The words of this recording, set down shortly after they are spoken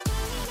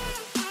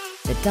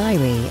the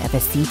Diary of a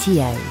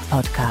CTO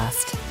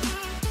podcast,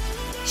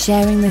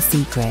 sharing the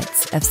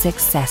secrets of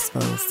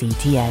successful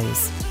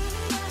CTOs.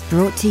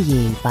 Brought to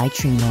you by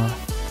True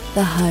North,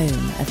 the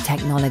home of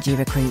technology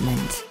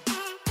recruitment.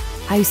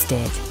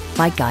 Hosted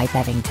by Guy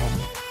Bevington.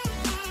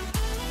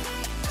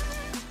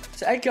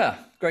 So Edgar,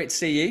 great to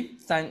see you.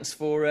 Thanks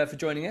for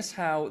joining us.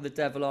 How the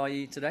devil are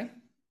you today?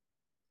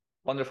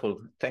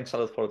 Wonderful. Thanks a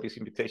lot for this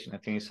invitation. I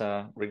think it's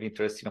a really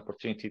interesting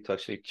opportunity to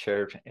actually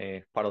share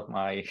part of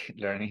my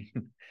learning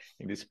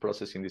in this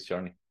process, in this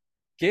journey.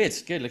 Good.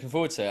 Looking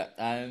forward to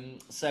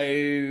it.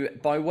 So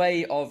by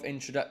way of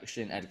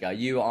introduction, Edgar,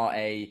 you are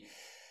a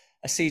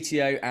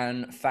CTO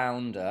and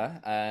founder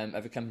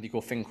of a company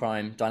called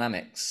FinCrime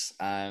Dynamics,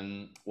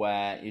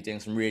 where you're doing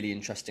some really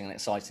interesting and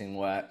exciting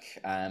work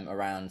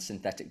around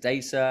synthetic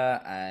data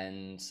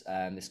and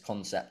this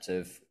concept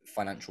of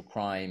financial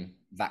crime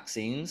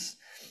vaccines.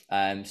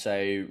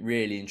 So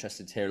really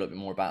interested to hear a little bit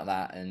more about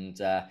that,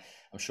 and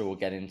I'm sure we'll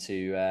get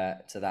into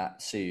to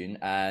that soon.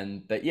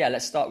 But yeah,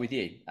 let's start with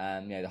you.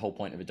 The whole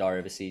point of a Diary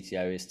of a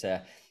CTO is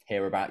to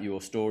hear about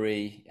your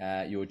story,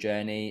 your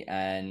journey,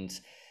 and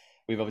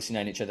we've obviously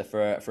known each other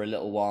for a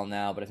little while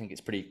now, but I think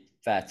it's pretty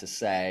fair to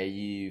say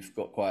you've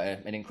got quite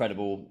an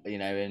incredible,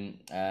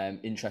 and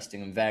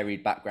interesting and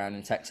varied background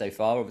in tech so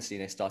far.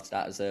 Obviously, started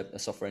out as a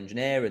software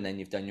engineer, and then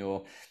you've done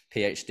your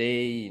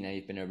PhD.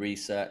 You've been a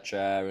researcher,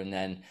 and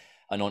then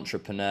an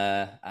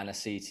entrepreneur and a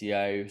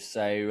CTO.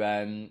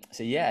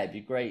 So yeah, it'd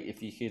be great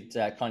if you could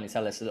kindly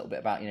tell us a little bit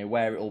about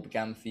where it all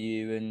began for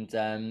you, and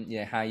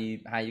how you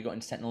got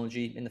into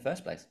technology in the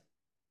first place.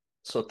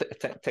 So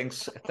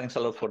thanks a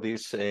lot for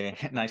this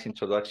nice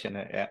introduction.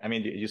 I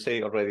mean, you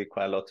say already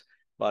quite a lot,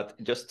 but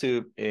just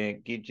to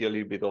give you a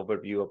little bit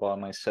overview about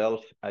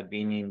myself, I've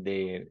been in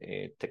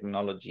the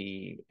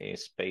technology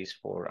space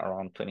for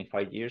around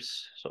 25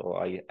 years. So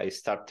I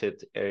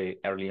started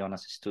early on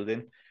as a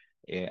student.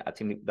 I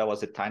think that was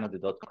the time of the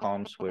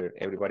dot-coms where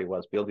everybody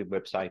was building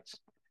websites.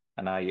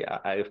 And I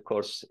of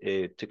course,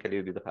 took a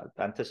little bit of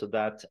advantage of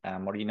that.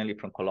 I'm originally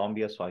from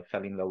Colombia, so I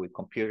fell in love with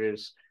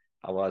computers.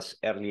 I was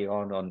early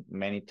on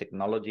many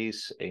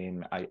technologies,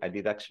 and I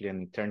did actually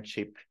an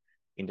internship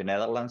in the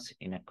Netherlands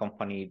in a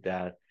company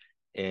that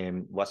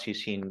was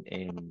using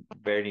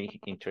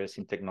very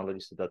interesting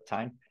technologies at that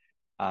time.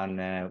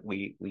 And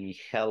we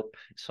help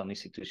some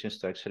institutions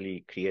to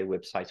actually create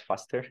websites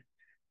faster.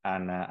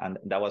 And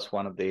that was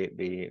one of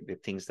the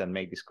things that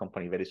made this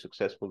company very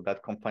successful.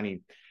 That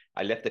company,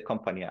 I left the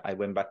company, I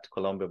went back to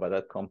Colombia, but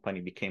that company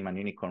became an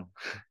unicorn.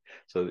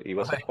 So it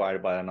was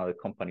acquired by another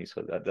company.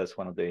 So that's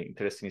one of the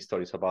interesting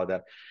stories about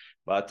that.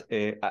 But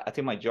I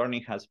think my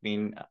journey has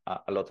been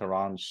a lot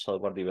around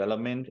software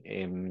development.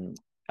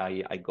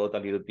 I got a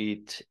little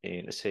bit,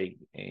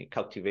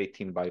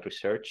 captivating by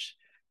research.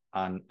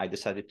 And I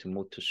decided to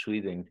move to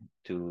Sweden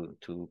to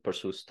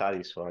pursue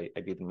studies. So I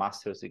did a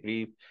master's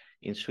degree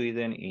in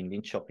Sweden, in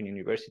Linköping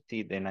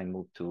University. Then I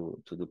moved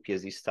to do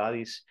PhD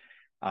studies.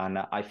 And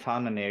I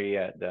found an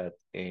area that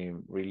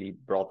really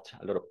brought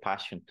a lot of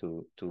passion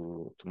to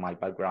my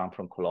background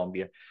from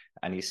Colombia,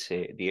 and it's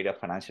the area of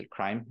financial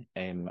crime.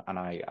 And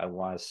I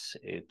was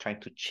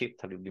trying to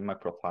shift a little bit my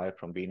profile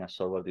from being a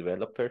software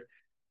developer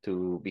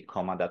to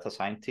become a data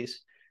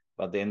scientist.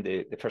 But then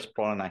the first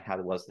problem I had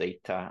was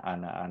data,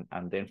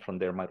 and then from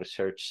there my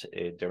research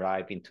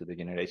derived into the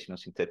generation of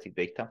synthetic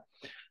data.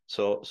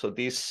 So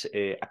this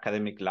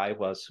academic life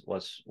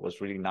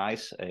was really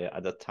nice.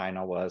 At that time,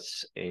 I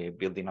was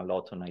building a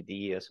lot on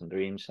ideas and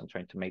dreams, and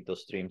trying to make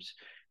those dreams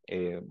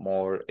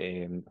more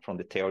from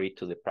the theory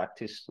to the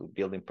practice, to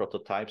building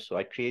prototypes. So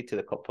I created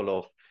a couple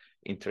of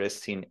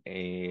interesting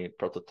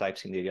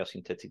prototypes in the area of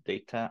synthetic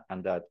data,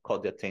 and that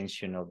caught the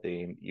attention of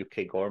the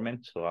UK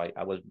government. So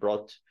I was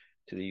brought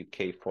to the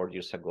UK 4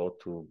 years ago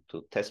to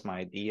test my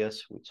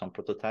ideas with some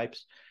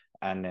prototypes.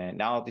 And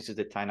now this is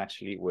the time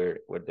actually where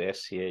the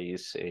FCA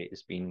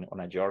is been on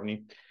a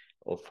journey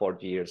of 4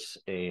 years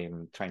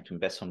trying to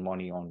invest some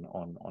money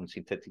on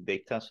synthetic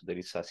data. So there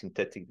is a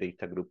synthetic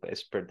data group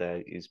expert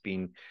that is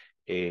being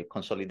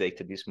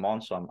consolidated this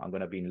month. So I'm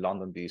going to be in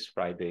London this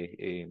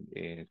Friday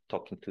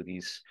talking to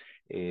these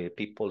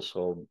people.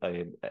 So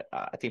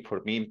I think for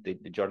me,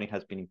 the journey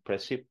has been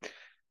impressive.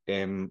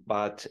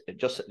 But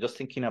just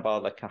thinking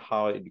about like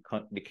how I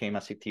became a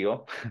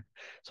CTO.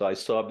 So I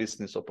saw a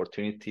business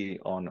opportunity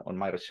on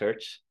my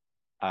research,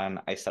 and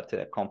I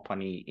started a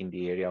company in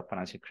the area of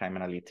financial crime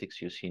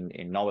analytics using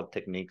novel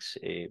techniques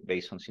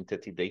based on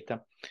synthetic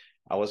data.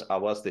 I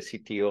was the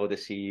CTO, the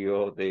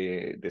CEO,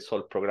 the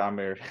sole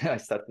programmer. I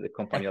started the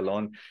company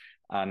alone,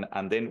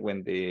 and then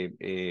when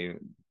the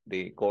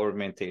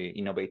government,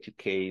 Innovate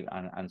UK,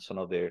 and some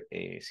of their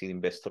seed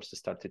investors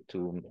started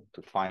to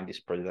find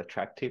this project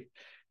attractive,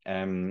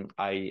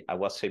 I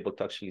was able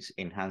to actually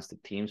enhance the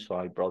team. So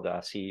I brought a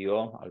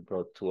CEO, I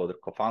brought 2 other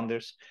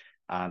co-founders,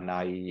 and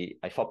I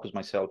focused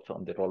myself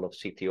on the role of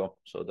CTO.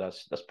 So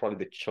that's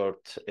probably the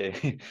short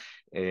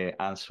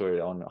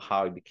answer on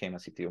how I became a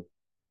CTO.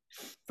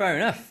 Fair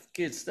enough.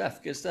 Good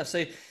stuff.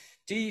 So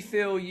do you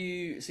feel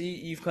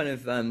you've kind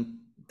of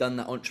done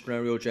that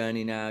entrepreneurial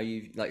journey now.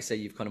 You've, like I say,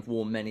 you've kind of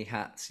worn many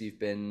hats. You've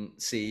been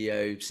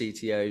CEO,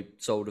 CTO,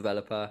 sole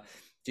developer.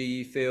 Do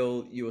you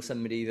feel you were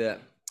somebody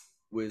that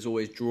was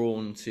always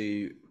drawn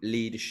to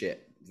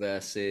leadership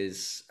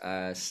versus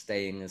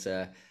staying as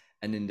an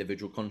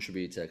individual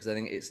contributor? Because I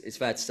think it's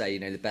fair to say,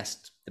 the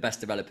best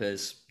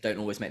developers don't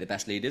always make the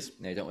best leaders.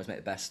 Don't always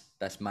make the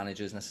best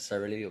managers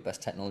necessarily, or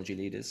best technology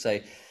leaders. So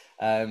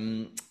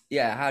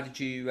how did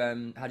you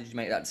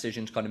make that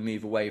decision to kind of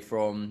move away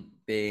from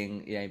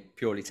being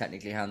purely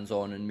technically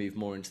hands-on and move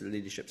more into the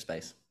leadership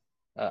space?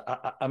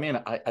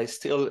 I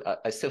still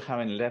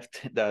haven't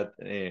left that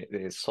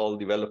the sole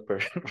developer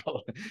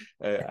role.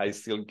 I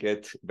still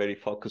get very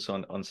focused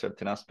on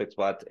certain aspects,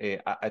 but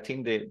I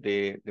think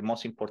the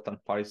most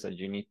important part is that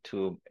you need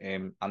to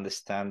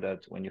understand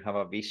that when you have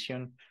a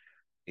vision,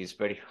 it's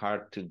very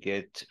hard to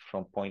get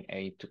from point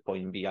A to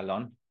point B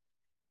alone.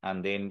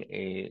 And then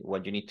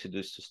what you need to do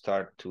is to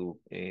start to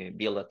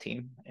build a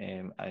team.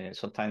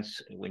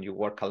 Sometimes when you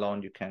work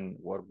alone, you can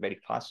work very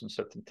fast on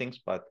certain things,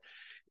 but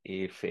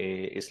if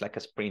it's like a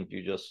sprint,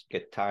 you just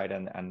get tired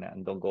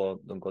and don't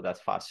go that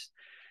fast.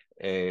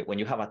 When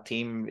you have a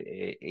team,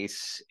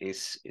 it's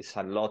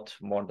a lot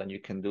more than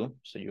you can do.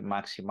 So you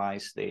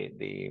maximize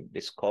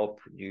the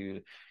scope.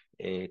 You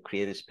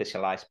create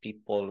specialized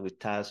people with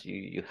tasks.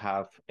 You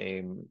have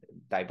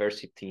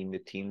diversity in the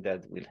team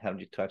that will help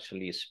you to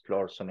actually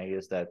explore some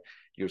areas that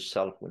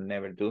yourself will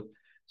never do.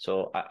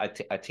 So I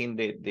think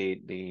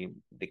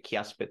the key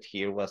aspect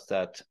here was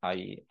that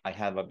I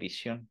have a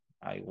vision.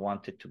 I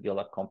wanted to build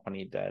a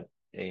company that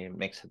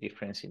makes a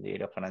difference in the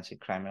area of financial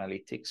crime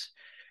analytics.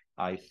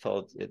 I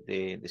thought that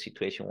the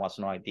situation was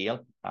not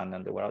ideal, and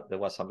then there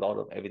was a lot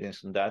of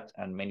evidence on that,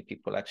 and many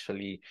people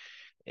actually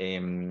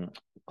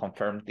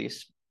confirmed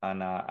this.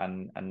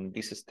 And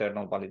this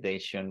external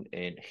validation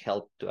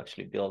helped to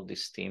actually build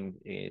this team,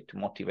 to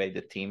motivate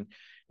the team.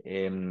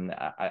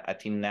 I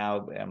think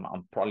now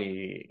I'm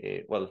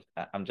probably,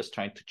 I'm just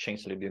trying to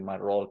change a little bit my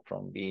role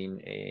from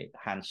being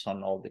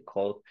hands-on all the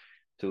code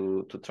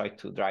to try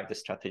to drive the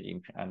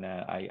strategy. And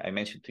I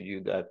mentioned to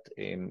you that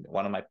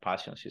one of my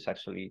passions is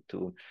actually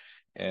to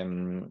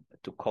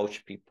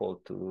coach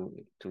people,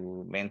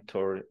 to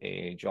mentor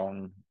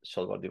young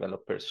software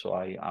developers. So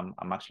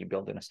I'm actually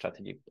building a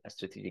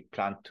strategic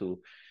plan to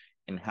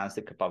enhance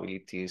the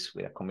capabilities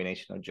with a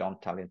combination of young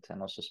talent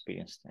and also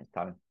experienced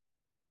talent.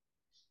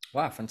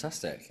 Wow,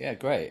 fantastic. Yeah,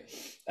 great.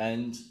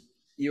 And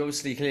you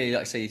obviously clearly,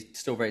 like I say,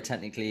 still very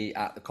technically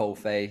at the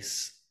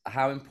coalface.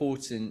 How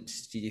important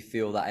do you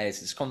feel that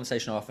is? It's a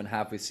conversation I often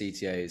have with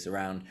CTOs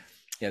around,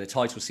 the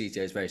title CTO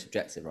is very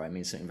subjective, right? It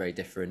means something very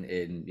different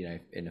in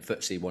a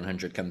FTSE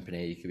 100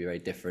 company. You could be very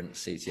different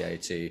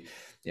CTO to,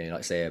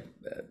 like say a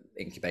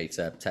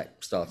incubator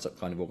tech startup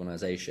kind of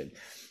organization.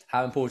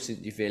 How important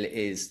do you feel it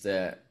is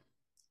that,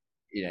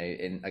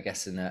 in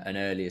an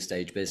earlier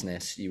stage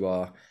business, you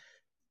are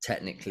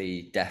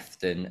technically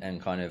deft and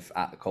kind of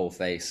at the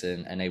coalface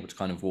and able to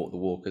kind of walk the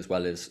walk as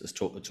well as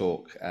talk the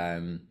talk?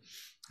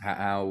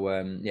 How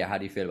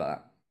do you feel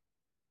about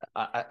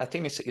that? I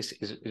think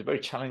it's very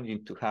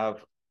challenging to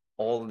have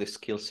all the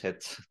skill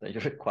sets that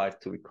you're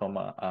required to become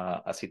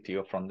a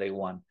CTO from day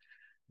one.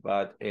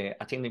 But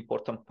I think the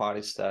important part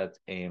is that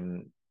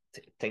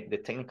the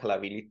technical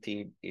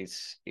ability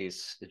is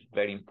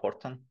very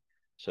important.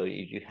 So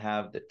if you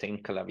have the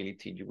technical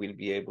ability, you will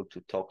be able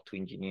to talk to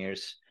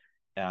engineers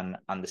and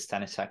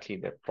understand exactly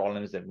their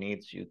problems, their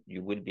needs.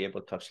 You will be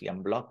able to actually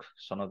unblock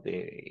some of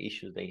the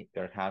issues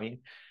they're having.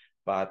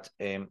 But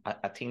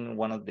I think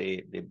one of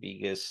the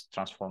biggest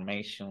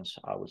transformations,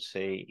 I would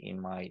say, in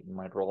my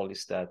role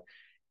is that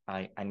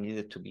I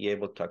needed to be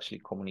able to actually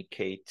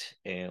communicate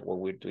what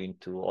we're doing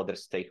to other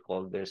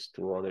stakeholders,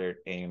 to other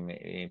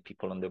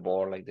people on the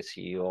board, like the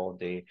CEO,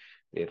 the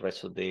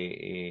rest of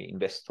the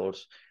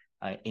investors,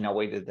 in a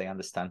way that they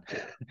understand.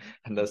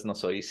 And that's not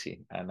so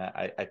easy. And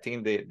I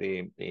think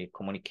the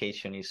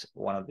communication is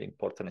one of the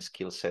important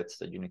skill sets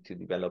that you need to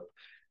develop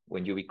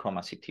when you become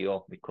a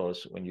CTO,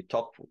 because when you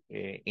talk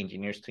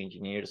engineers to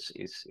engineers,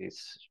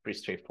 it's pretty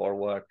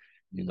straightforward.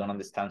 You don't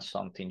understand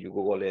something, you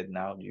Google it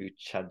now, you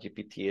chat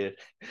GPT it.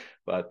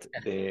 But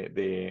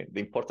the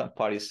important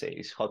part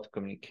is how to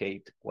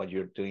communicate what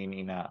you're doing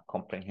in a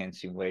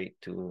comprehensive way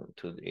to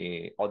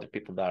the other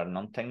people that are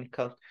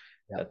non-technical,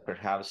 that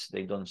perhaps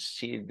they don't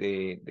see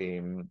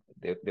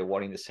the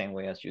work in the same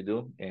way as you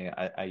do.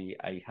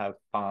 I have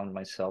found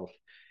myself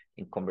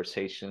in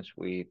conversations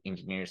with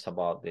engineers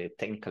about the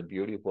technical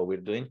beauty of what we're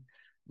doing.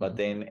 But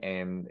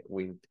then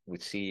with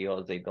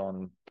CEOs, they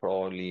don't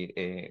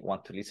probably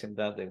want to listen to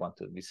that. They want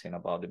to listen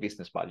about the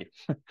business value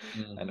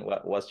and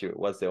what's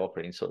the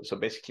offering. So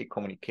basically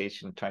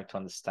communication, trying to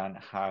understand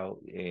how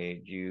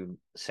you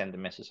send the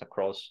message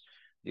across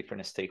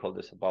different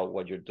stakeholders about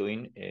what you're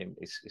doing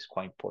is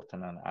quite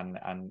important.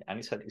 And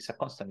it's a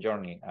constant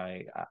journey.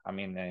 I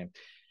mean,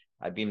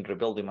 I've been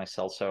rebuilding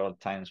myself several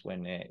times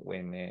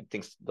when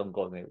things don't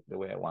go the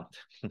way I want.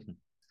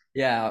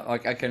 Yeah,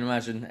 I can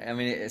imagine. I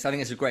mean, I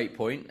think it's a great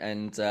point,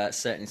 and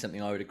certainly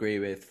something I would agree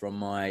with from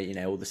my,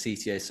 all the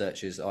CTO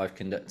searches I've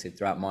conducted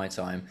throughout my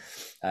time.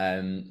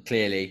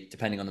 Clearly,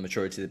 depending on the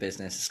maturity of the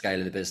business, the scale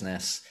of the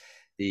business,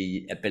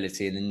 the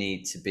ability and the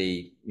need to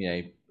be,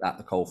 at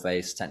the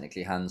coalface,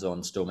 technically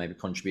hands-on, still maybe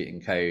contributing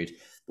code,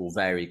 will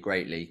vary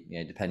greatly,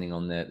 depending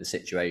on the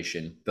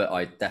situation. But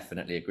I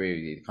definitely agree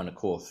with you. The kind of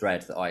core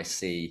thread that I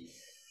see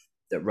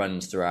that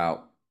runs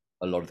throughout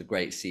a lot of the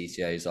great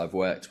CTOs I've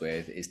worked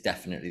with is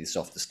definitely the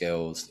softer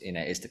skills.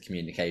 It's the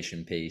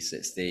communication piece.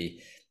 It's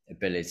the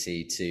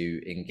ability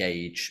to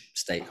engage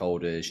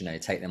stakeholders,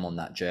 take them on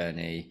that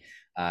journey.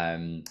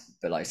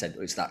 But like I said,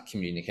 it's that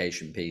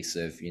communication piece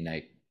of,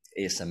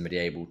 is somebody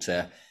able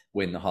to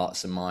win the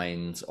hearts and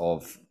minds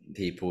of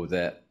people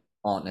that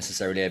aren't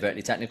necessarily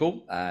overtly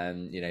technical,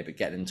 but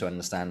get them to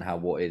understand how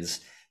what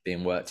is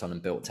being worked on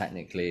and built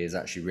technically is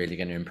actually really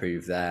going to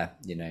improve their,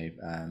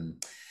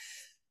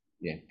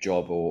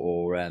 job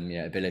or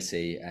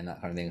ability and that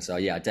kind of thing. So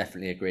yeah, I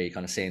definitely agree.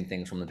 Kind of seeing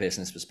things from the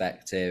business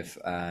perspective,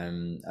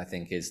 I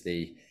think is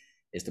the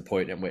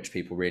point at which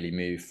people really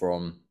move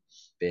from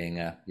being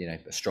a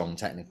strong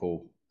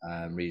technical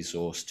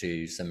resource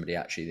to somebody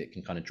actually that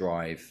can kind of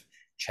drive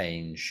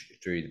change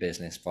through the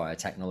business via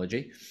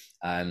technology.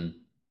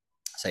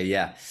 So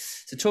yeah,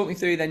 so talk me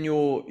through then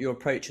your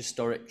approach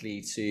historically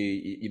to,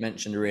 you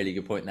mentioned a really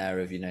good point there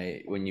of,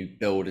 when you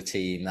build a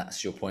team,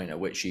 that's your point at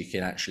which you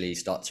can actually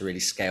start to really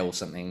scale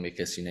something,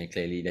 because,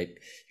 clearly you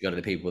got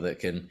the people that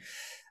can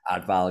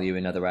add value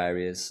in other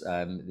areas,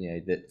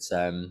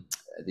 that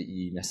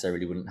you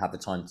necessarily wouldn't have the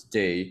time to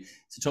do.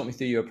 So talk me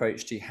through your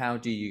approach to how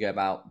do you go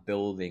about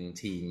building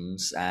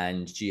teams,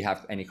 and do you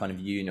have any kind of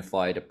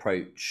unified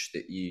approach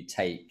that you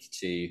take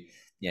to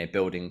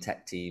building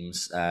tech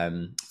teams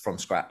from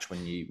scratch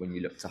when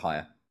you look to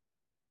hire?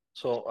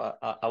 So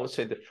I would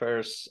say the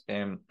first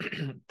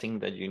thing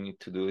that you need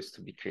to do is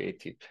to be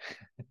creative,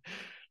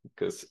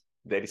 because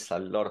there is a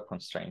lot of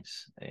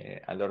constraints, in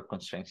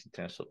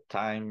terms of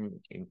time,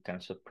 in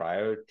terms of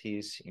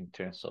priorities, in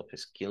terms of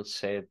skill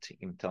set,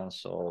 in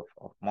terms of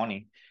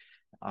money.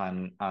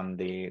 And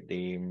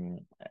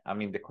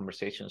the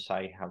conversations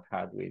I have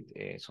had with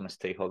some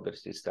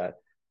stakeholders is that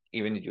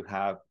even if you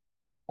have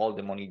all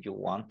the money you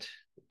want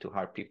to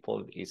hire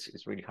people,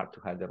 it's really hard to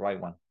hire the right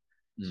one.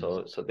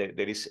 So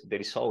there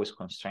is always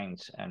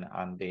constraints,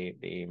 and the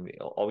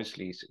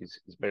obviously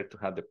it's better to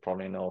have the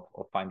problem of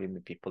finding the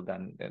people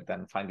than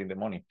finding the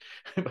money.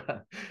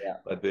 but Yeah.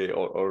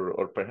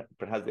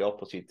 perhaps the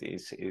opposite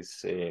is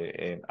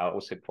I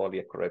would say,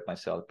 probably I correct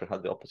myself,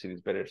 perhaps the opposite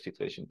is better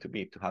situation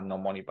to have no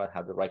money but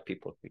have the right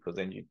people, because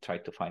then you try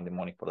to find the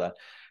money for that.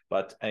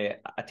 But I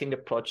think the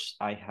approach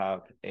I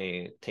have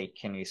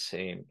taken is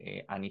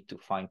I need to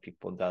find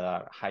people that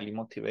are highly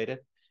motivated.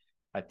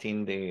 I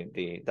think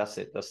that's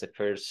the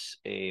first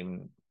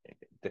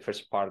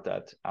part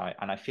that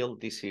I feel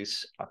this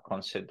is a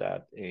concept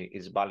that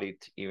is valid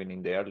even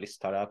in the early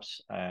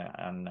startups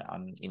and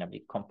in a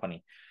big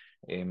company.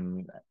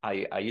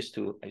 I used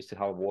to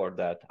have a word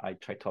that I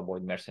try to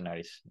avoid: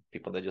 mercenaries,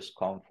 people that just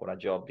come for a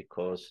job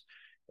because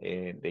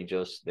they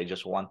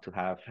just want to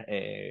have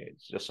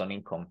just an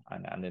income,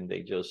 and then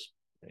they just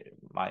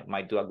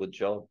might do a good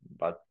job,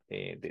 but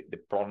the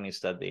problem is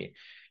that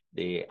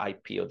the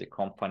IP of the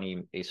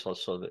company is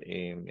also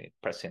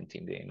present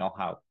in the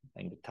know-how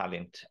and the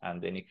talent.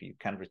 And then if you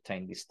can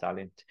retain this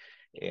talent,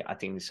 I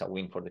think it's a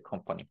win for the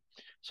company.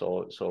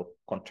 So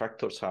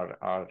contractors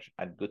are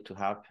good to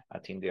have. I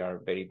think they are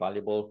very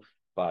valuable,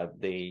 but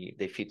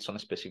they fit some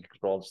specific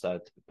roles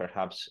that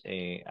perhaps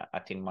I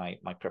think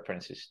my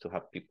preference is to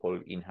have people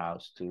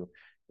in-house to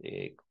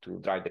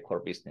drive the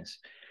core business.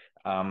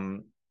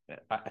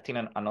 I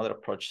think another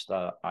approach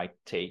that I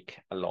take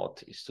a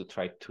lot is to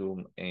try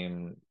to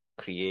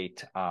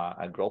create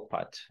a growth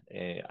path.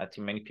 I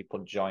think many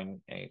people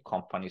join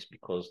companies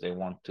because they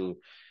want to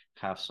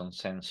have some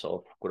sense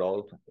of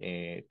growth,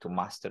 to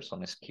master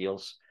some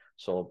skills.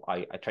 So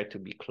I try to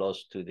be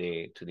close to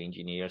the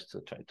engineers,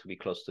 to try to be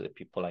close to the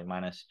people I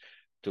manage,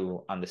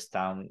 to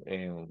understand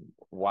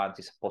what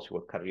is a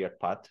possible career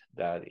path,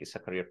 that is a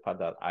career path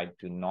that I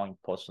do not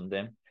impose on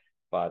them,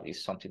 but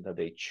it's something that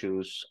they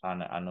choose.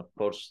 And of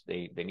course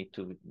they need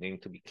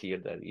to be clear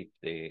that if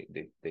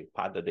the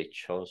path that they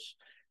chose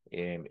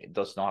it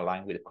does not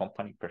align with the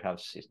company,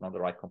 perhaps it's not the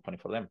right company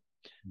for them.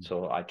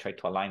 So I try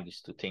to align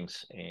these two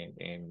things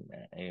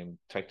and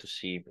try to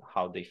see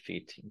how they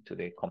fit into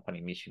the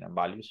company mission and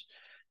values.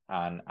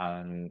 And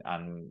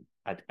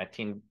I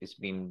think it's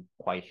been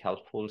quite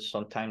helpful.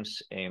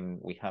 Sometimes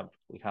we have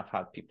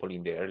had people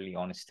in the early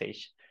on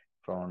stage,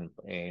 from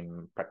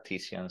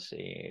practitioners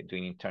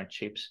doing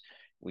internships.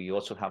 We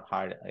also have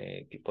hired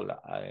people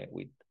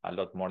with a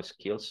lot more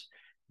skills,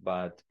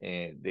 but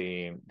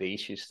the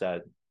issue is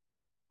that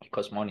it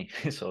costs money.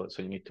 so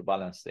you need to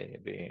balance the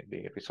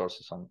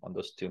resources on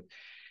those two.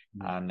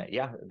 And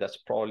yeah, that's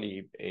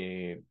probably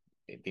the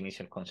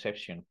initial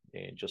conception.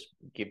 Just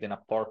give them a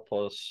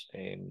purpose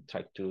and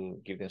try to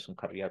give them some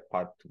career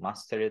path to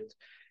master it.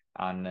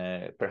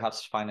 And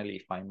perhaps finally,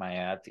 if I might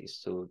add, is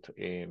to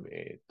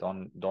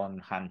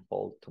don't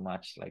handhold too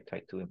much. Like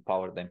try to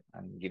empower them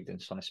and give them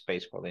some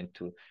space for them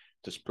to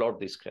explore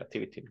this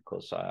creativity,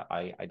 because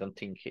I don't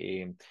think,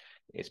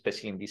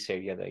 especially in this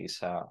area that is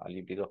a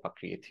little bit of a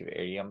creative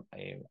area,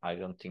 I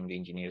don't think the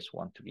engineers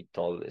want to be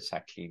told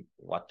exactly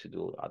what to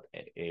do at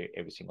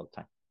every single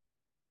time.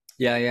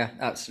 Yeah,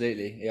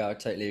 absolutely. Yeah, I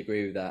totally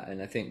agree with that.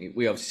 And I think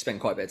we obviously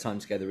spent quite a bit of time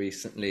together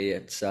recently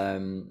at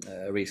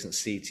a recent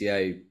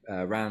CTO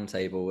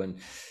roundtable, and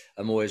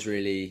I'm always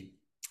really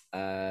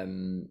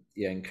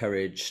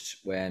encouraged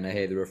when I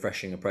hear the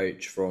refreshing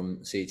approach from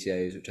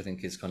CTOs, which I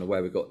think is kind of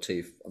where we got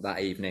to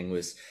that evening,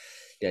 was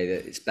that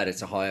it's better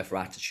to hire for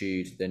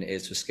attitude than it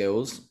is for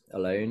skills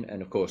alone.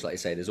 And of course, like you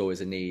say, there's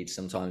always a need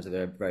sometimes of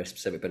a very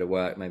specific bit of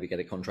work, maybe get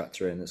a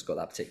contractor in that's got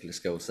that particular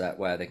skill set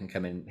where they can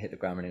come in, hit the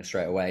ground running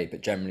straight away. But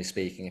generally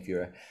speaking, if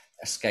you're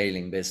a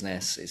scaling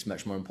business, it's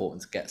much more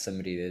important to get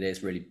somebody that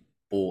is really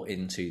bought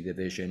into the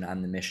vision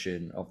and the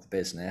mission of the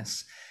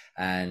business.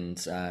 And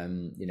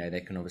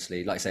they can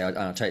obviously, like I say, I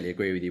totally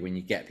agree with you. When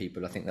you get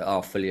people, I think, that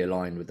are fully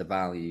aligned with the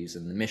values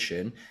and the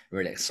mission,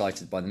 really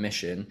excited by the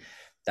mission,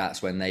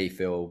 that's when they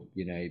feel,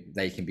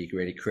 they can be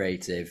really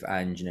creative.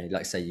 And,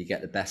 like I say, you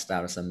get the best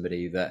out of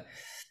somebody that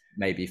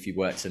maybe if you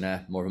worked in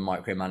a more of a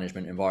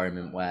micromanagement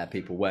environment where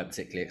people weren't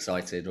particularly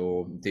excited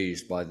or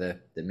enthused by the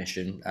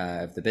mission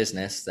of the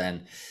business,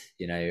 then,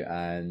 you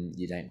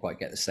don't quite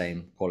get the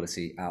same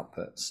quality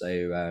output.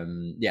 So,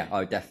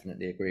 I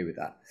definitely agree with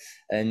that.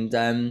 And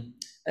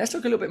let's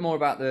talk a little bit more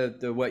about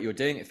the work you're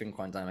doing at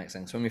FinCrime Dynamics.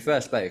 So when we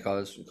first spoke, I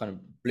was kind of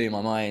blew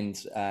my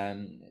mind,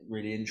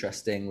 really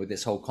interesting with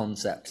this whole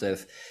concept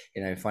of,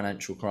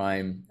 financial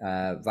crime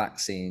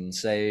vaccine.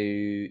 So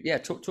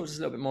talk to us a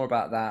little bit more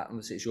about that.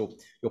 Obviously, it's your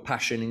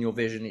passion and your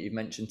vision that you've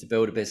mentioned to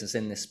build a business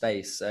in this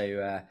space.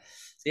 So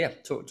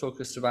talk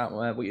us about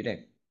what you're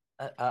doing.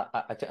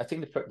 I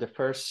think the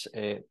first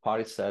part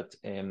is that,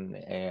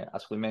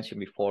 as we mentioned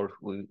before,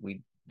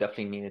 we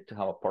definitely needed to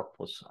have a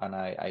purpose. And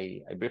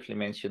I briefly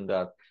mentioned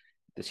that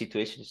the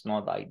situation is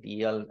not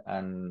ideal,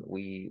 and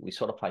we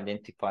sort of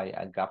identify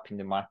a gap in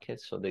the market.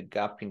 So the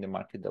gap in the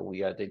market that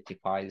we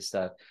identify is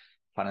that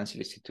financial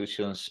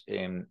institutions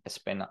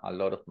spend a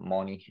lot of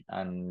money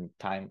and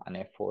time and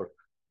effort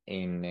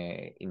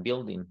in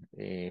building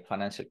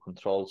financial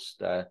controls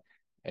that,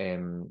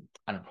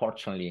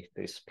 unfortunately,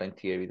 there's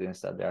plenty of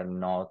evidence that they are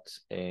not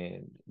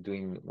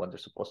doing what they're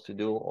supposed to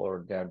do,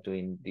 or they're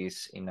doing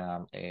this in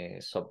a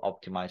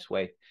sub-optimized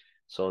way.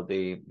 So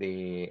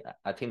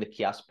I think the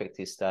key aspect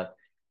is that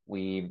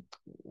we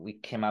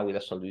came out with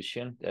a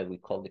solution that we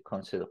call the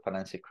concept of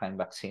financial crime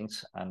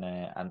vaccines,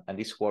 and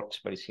this works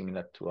very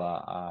similar to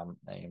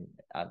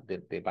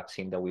the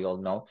vaccine that we all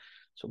know.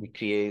 So we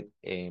create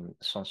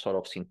some sort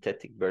of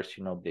synthetic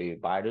version of the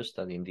virus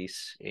that in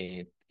this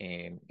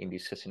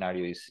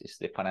scenario is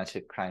the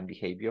financial crime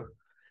behavior.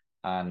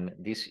 And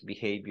this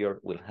behavior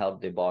will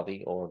help the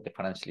body or the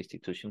financial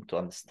institution to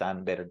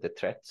understand better the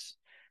threats.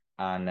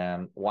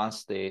 And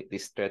once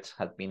these threats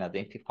have been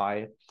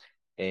identified,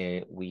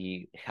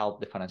 we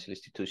help the financial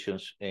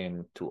institutions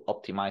to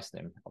optimize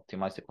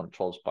the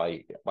controls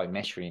by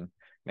measuring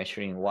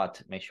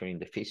the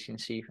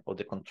efficiency of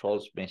the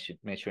controls,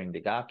 measuring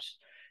the gaps,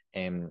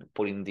 and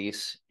putting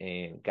these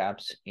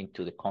gaps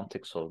into the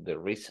context of the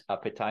risk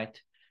appetite,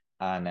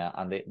 and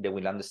they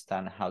will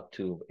understand how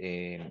to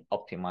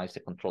optimize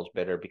the controls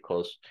better,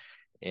 because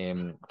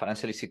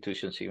financial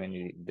institutions, even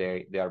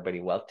if they are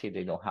very wealthy,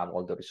 they don't have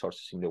all the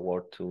resources in the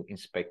world to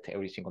inspect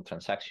every single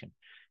transaction.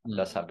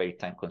 That's a very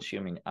time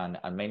consuming, and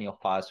many of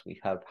us, we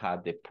have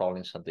had the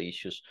problems and the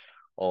issues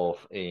of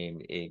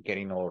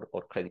getting our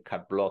credit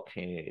card blocked,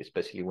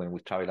 especially when we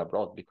travel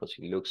abroad, because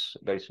it looks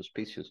very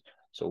suspicious.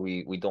 So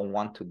we don't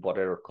want to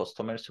bother our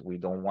customers. We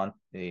don't want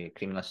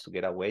criminals to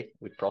get away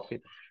with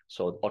profit.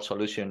 So our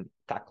solution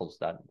tackles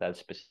that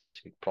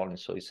specific problem.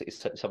 So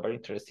it's a very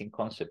interesting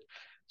concept.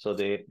 So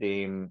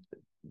the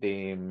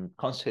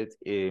concept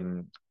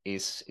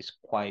is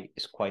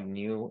quite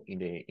new in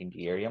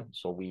the area.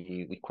 So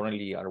we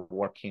currently are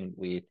working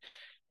with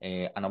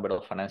a number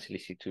of financial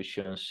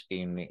institutions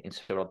in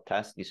several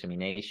tasks,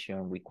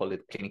 dissemination. We call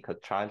it clinical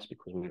trials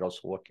because we're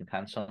also working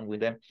hands-on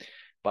with them.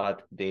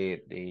 But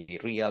the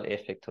real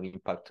effect or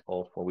impact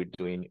of what we're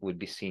doing will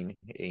be seen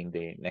in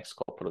the next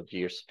couple of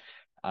years.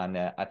 And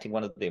I think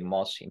one of the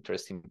most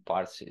interesting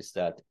parts is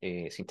that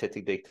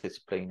synthetic data is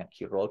playing a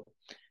key role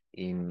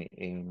in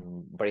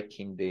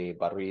breaking the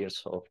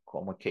barriers of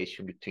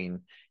communication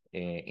between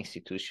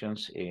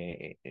institutions.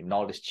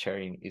 Knowledge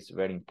sharing is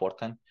very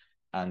important.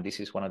 And this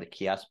is one of the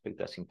key aspects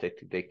that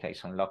synthetic data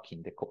is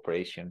unlocking, the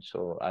cooperation.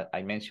 So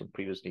I mentioned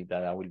previously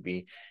that I will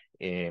be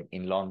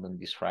in London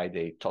this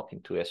Friday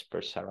talking to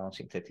experts around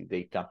synthetic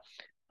data.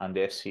 And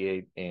the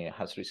FCA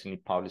has recently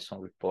published some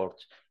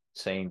reports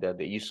saying that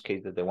the use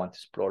case that they want to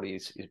explore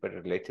is very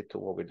related to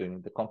what we're doing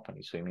in the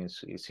company. So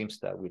it seems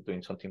that we're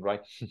doing something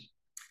right.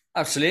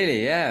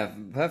 Absolutely, yeah,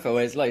 perfect. Well,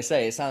 it's like you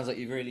say, it sounds like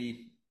you've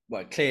really,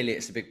 well, clearly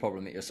it's a big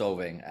problem that you're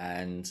solving,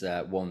 and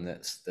one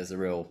there's a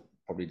real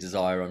probably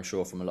desire, I'm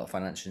sure, from a lot of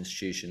financial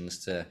institutions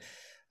to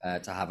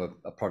have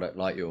a product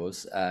like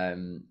yours.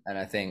 And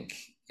I think,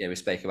 we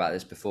spoke about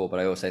this before, but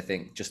I also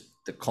think just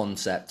the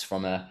concept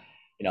from I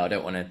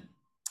don't want to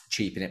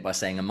cheapen it by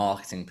saying a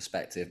marketing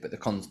perspective, but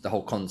the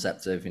whole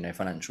concept of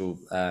financial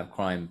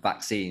crime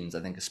vaccines,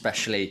 I think,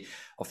 especially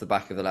off the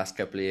back of the last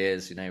couple of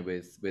years,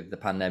 with the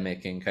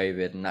pandemic and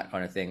COVID and that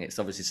kind of thing, it's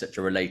obviously such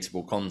a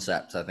relatable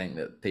concept. I think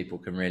that people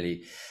can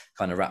really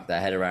kind of wrap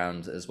their head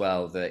around as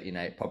well, that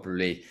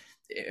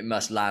it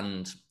must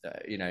land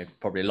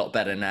probably a lot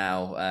better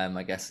now,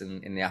 I guess,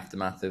 in the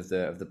aftermath of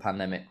the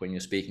pandemic, when you're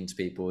speaking to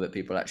people, that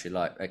people actually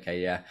like,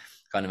 okay, yeah,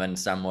 kind of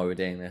understand why we're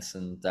doing this.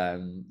 And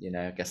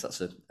I guess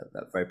that's a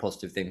very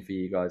positive thing for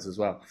you guys as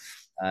well.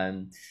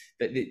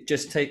 But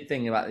just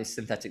thinking about this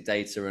synthetic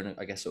data and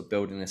I guess sort of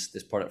building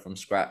this product from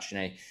scratch,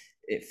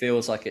 it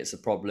feels like it's a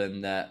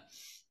problem that,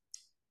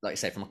 like I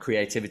say, from a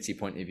creativity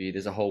point of view,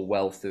 there's a whole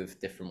wealth of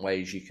different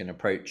ways you can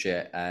approach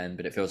it.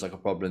 But it feels like a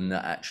problem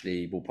that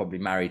actually will probably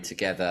marry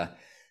together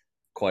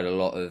quite a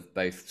lot of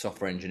both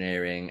software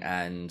engineering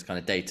and kind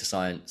of data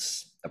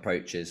science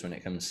approaches when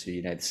it comes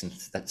to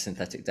the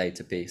synthetic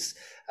data piece.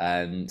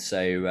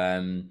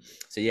 So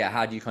yeah,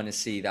 how do you kind of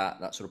see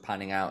that sort of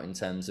panning out in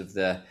terms of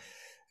the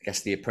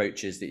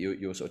approaches that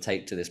you'll sort of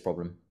take to this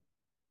problem?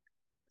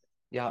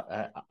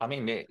 Yeah, I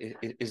mean,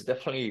 it's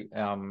definitely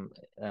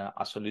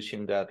a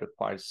solution that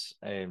requires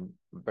a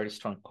very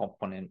strong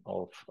component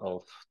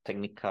of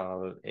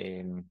technical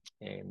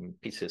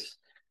pieces.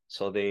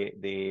 So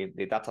the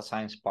data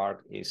science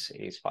part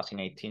is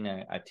fascinating.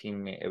 I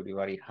think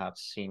everybody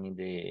has seen in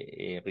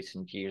the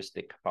recent years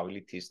the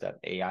capabilities that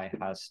AI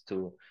has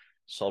to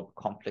solve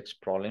complex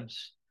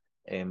problems.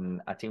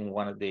 I think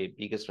one of the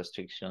biggest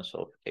restrictions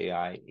of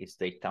AI is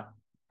data,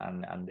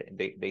 and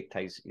the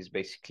data is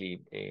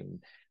basically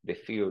the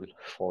fuel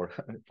for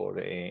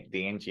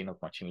the engine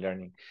of machine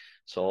learning.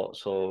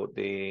 So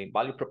the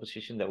value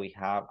proposition that we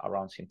have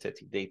around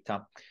synthetic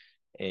data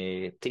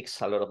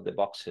ticks a lot of the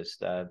boxes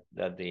that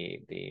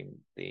the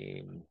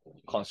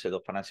concept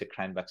of financial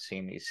crime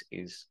vaccine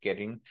is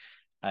getting.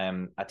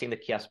 I think the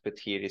key aspect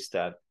here is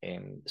that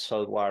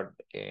software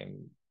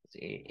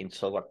in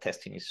software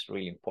testing is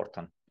really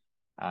important.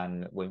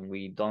 And when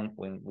we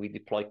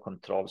deploy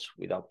controls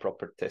without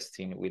proper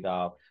testing,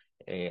 without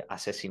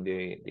assessing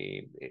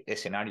the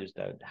scenarios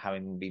that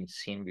haven't been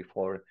seen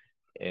before,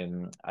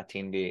 I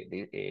think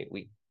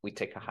we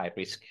take a high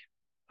risk,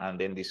 and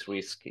then this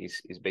risk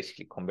is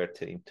basically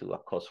converted into a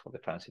cost for the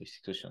financial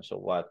institution. So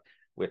what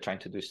we're trying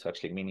to do is to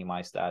actually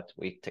minimize that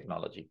with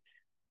technology.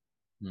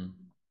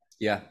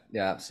 Yeah,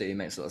 absolutely,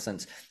 makes a lot of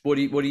sense. What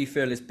do you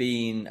feel has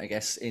been, I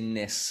guess, in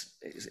this?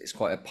 It's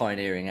quite a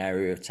pioneering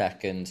area of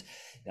tech, and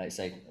like I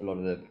say, a lot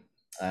of the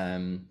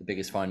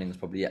biggest findings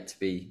probably yet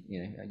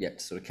to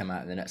sort of come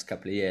out in the next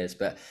couple of years.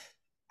 But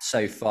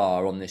so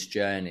far on this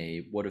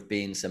journey, what have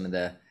been some of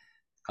the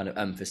kind of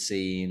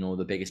unforeseen or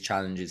the biggest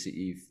challenges that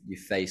you've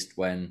faced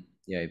when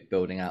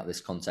building out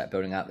this concept,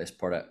 building out this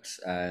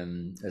product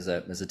as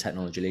a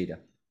technology leader?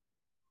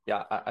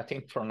 Yeah, I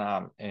think from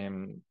a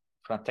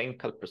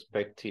technical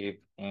perspective,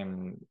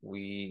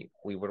 we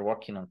were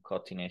working on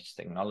cutting edge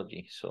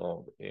technology.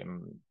 So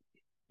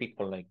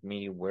people like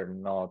me were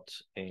not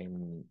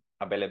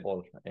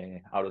available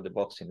out of the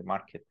box in the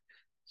market.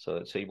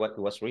 So it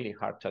was really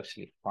hard to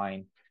actually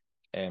find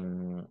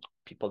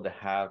people that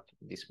have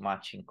this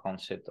matching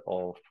concept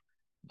of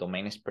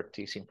domain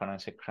expertise in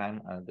financial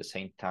crime, and at the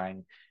same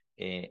time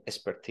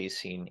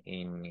expertise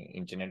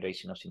in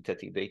generation of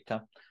synthetic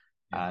data,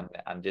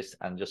 and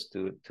just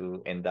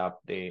to end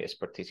up the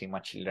expertise in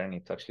machine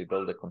learning to actually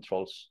build the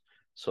controls.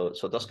 So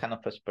those kind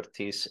of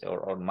expertise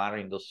or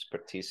marrying those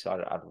expertise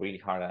are really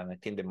hard, and I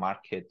think the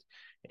market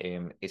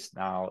is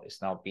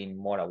now being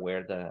more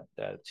aware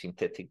that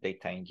synthetic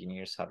data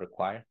engineers are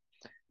required.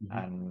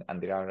 And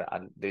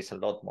there's a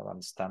lot more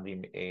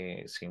understanding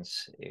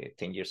since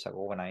 10 years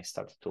ago when I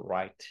started to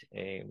write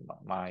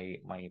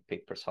my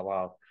papers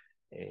about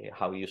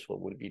how useful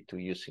it will be to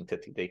use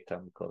synthetic data,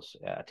 because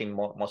I think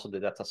most of the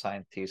data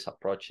scientists'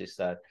 approach is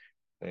that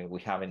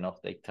we have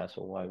enough data,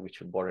 so why we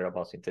should bother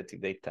about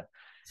synthetic data.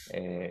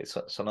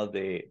 So some of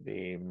the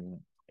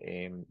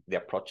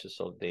approaches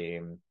of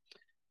the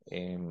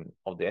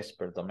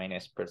domain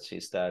experts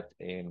is that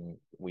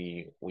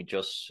we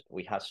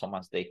have so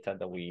much data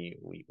that we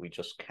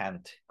just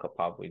can't cope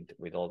up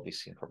with all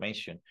this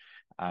information,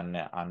 and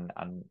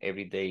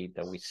every day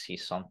that we see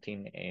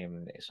something,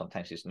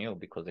 sometimes it's new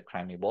because the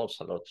crime evolves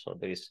a lot. So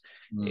there is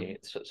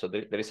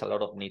there is a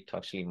lot of need to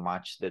actually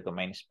match the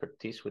domain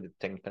expertise with the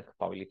technical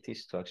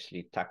capabilities to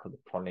actually tackle the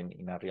problem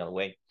in a real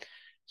way.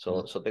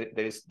 So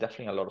there is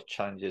definitely a lot of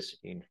challenges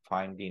in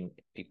finding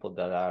people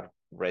that are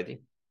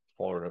ready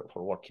for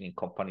working in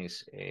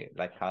companies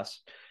like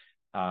us.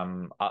 I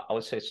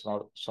would say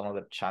some of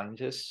the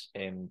challenges,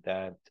 and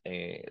that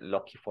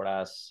lucky for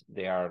us,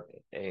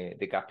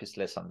 the gap is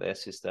less and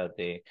less, is that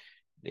the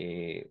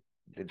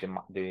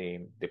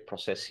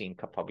processing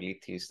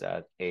capabilities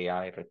that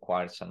AI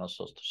requires and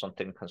also some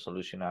technical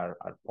solutions are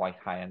quite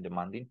high and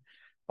demanding.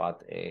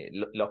 But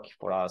lucky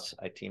for us,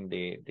 I think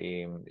the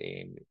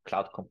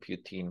cloud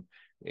computing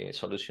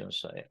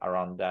solutions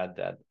around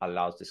that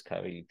allows the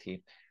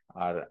scalability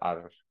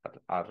are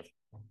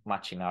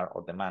matching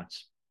our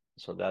demands.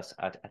 So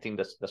I think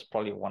that's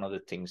probably one of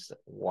the things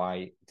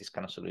why these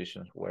kind of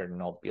solutions were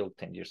not built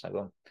 10 years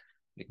ago,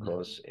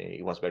 because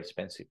it was very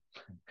expensive.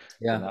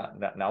 Yeah.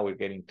 So now we're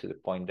getting to the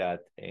point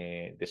that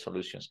the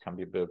solutions can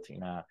be built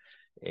in a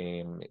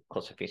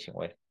cost-efficient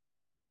way.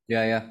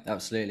 Yeah,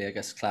 absolutely. I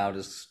guess cloud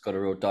has got a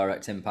real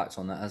direct impact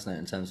on that, hasn't it,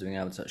 in terms of being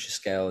able to actually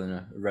scale in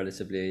a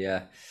relatively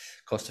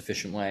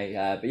cost-efficient way.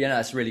 But yeah,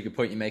 that's a really good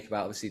point you make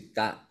about obviously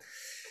that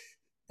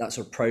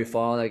sort of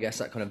profile, I guess,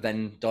 that kind of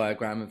Venn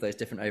diagram of those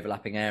different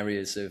overlapping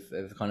areas of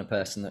the kind of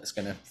person that's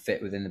going to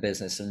fit within the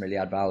business and really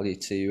add value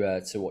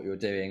to what you're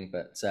doing.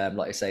 But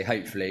like I say,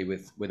 hopefully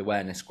with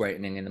awareness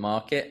greatening in the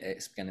market,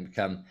 it's going to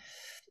become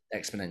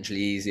exponentially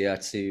easier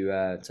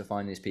to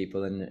find these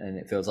people, and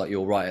it feels like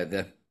you're right at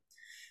the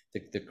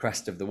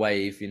crest of the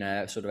wave,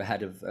 sort of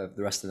ahead of the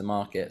rest of the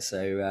market.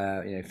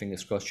 So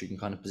fingers crossed you can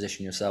kind of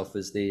position yourself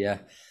as the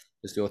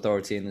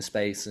authority in the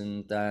space,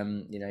 and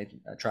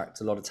attract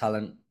a lot of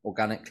talent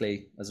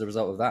organically as a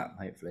result of that,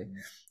 hopefully.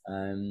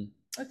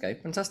 Okay,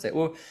 fantastic.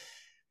 Well,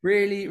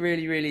 really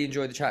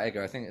enjoyed the chat,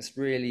 Edgar. I think it's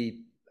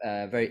really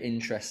very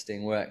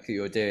interesting work that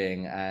you're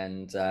doing,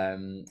 and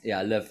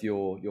I love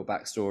your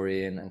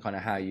backstory and kind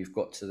of how you've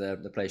got to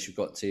the place you've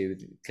got to.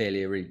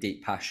 Clearly a really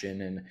deep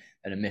passion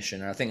and a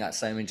mission, and I think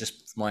that's, I mean,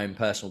 just my own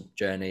personal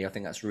journey, I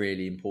think that's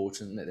really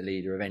important, that the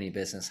leader of any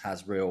business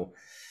has real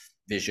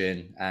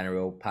vision and a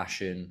real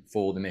passion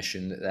for the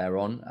mission that they're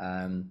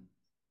on.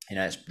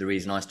 It's the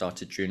reason I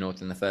started True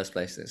North in the first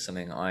place. It's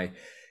something I'm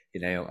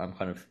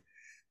kind of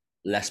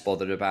less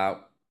bothered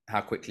about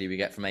how quickly we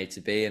get from A to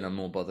B, and I'm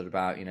more bothered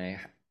about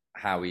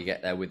how we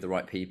get there with the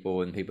right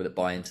people and people that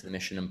buy into the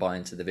mission and buy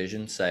into the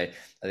vision. So I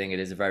think it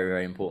is a very,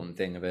 very important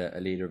thing of a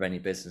leader of any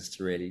business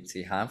to really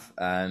have.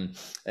 I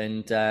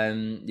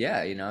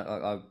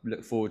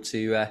look forward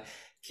to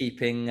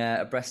keeping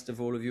abreast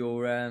of all of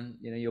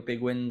your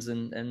big wins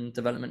and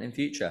development in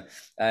future.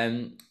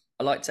 I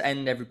like to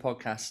end every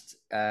podcast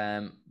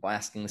by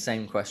asking the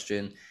same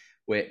question,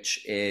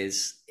 which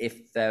is,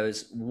 if there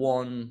was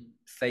one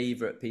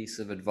favorite piece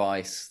of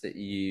advice that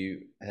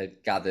you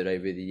had gathered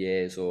over the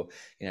years, or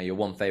your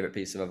one favorite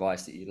piece of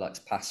advice that you'd like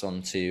to pass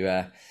on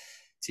to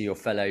your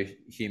fellow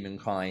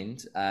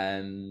humankind,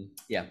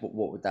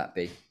 what would that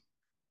be?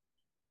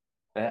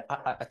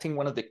 I think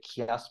one of the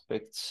key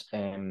aspects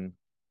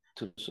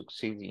to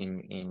succeed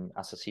in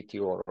as a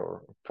CTO,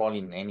 or probably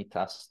in any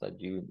task that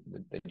you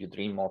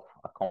dream of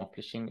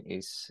accomplishing,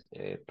 is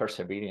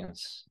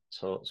perseverance.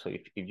 So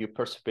if you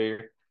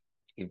persevere,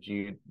 if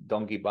you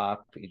don't give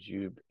up, if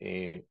you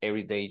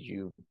every day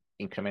you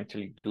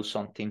incrementally do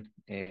something,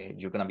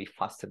 you're gonna be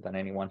faster than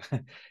anyone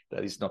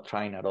that is not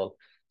trying at all.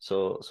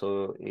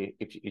 So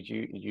if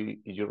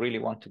you really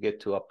want to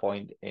get to a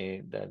point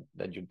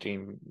that your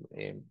dream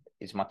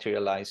is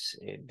materialized,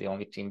 the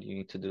only thing you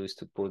need to do is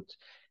to put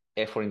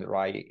effort in the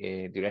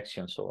right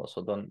direction. So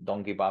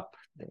don't give up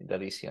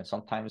that easy. And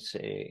sometimes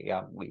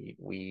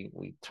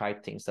we try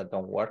things that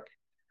don't work,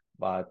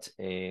 but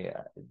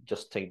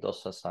just take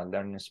those as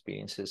learning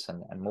experiences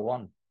and move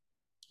on.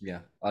 Yeah,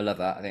 I love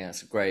that. I think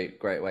that's a great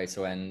way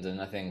to end.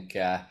 And I think,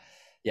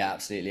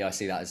 absolutely, I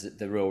see that as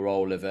the real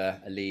role of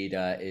a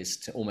leader, is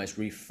to almost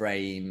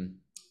reframe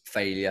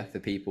failure for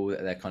people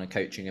that they're kind of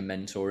coaching and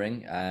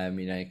mentoring.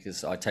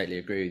 Because I totally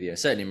agree with you.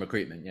 Certainly in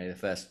recruitment, the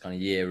first kind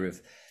of year of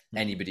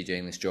anybody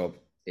doing this job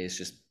is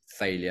just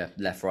failure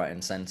left, right,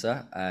 and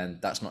center, and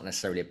that's not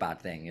necessarily a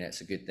bad thing.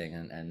 It's a good thing,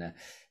 and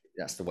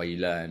that's the way you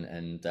learn.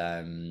 And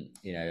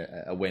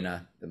a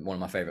winner, one of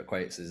my favorite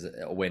quotes is,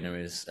 a winner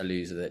is a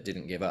loser that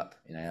didn't give up.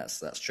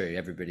 That's true.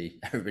 Everybody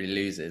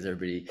loses.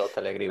 Everybody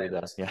totally agree with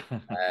that. Yeah.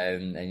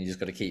 And you just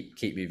got to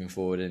keep moving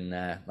forward, and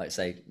like I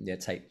say,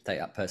 take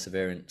that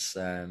perseverance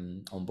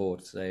on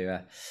board. So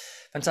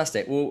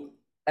fantastic. Well,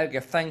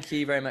 Edgar, thank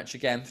you very much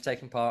again for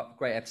taking part.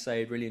 Great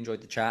episode. Really enjoyed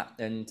the chat,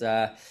 and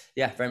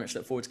very much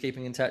look forward to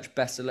keeping in touch.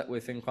 Best of luck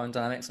with FinCrime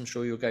Dynamics. I'm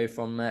sure you'll go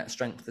from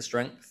strength to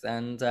strength,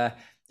 and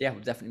we'll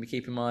definitely be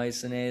keeping my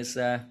eyes and ears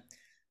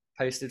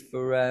posted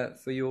for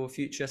your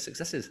future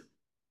successes.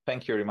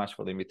 Thank you very much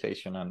for the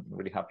invitation. I'm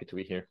really happy to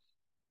be here.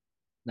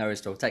 No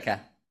worries at all. Take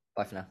care.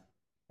 Bye for now.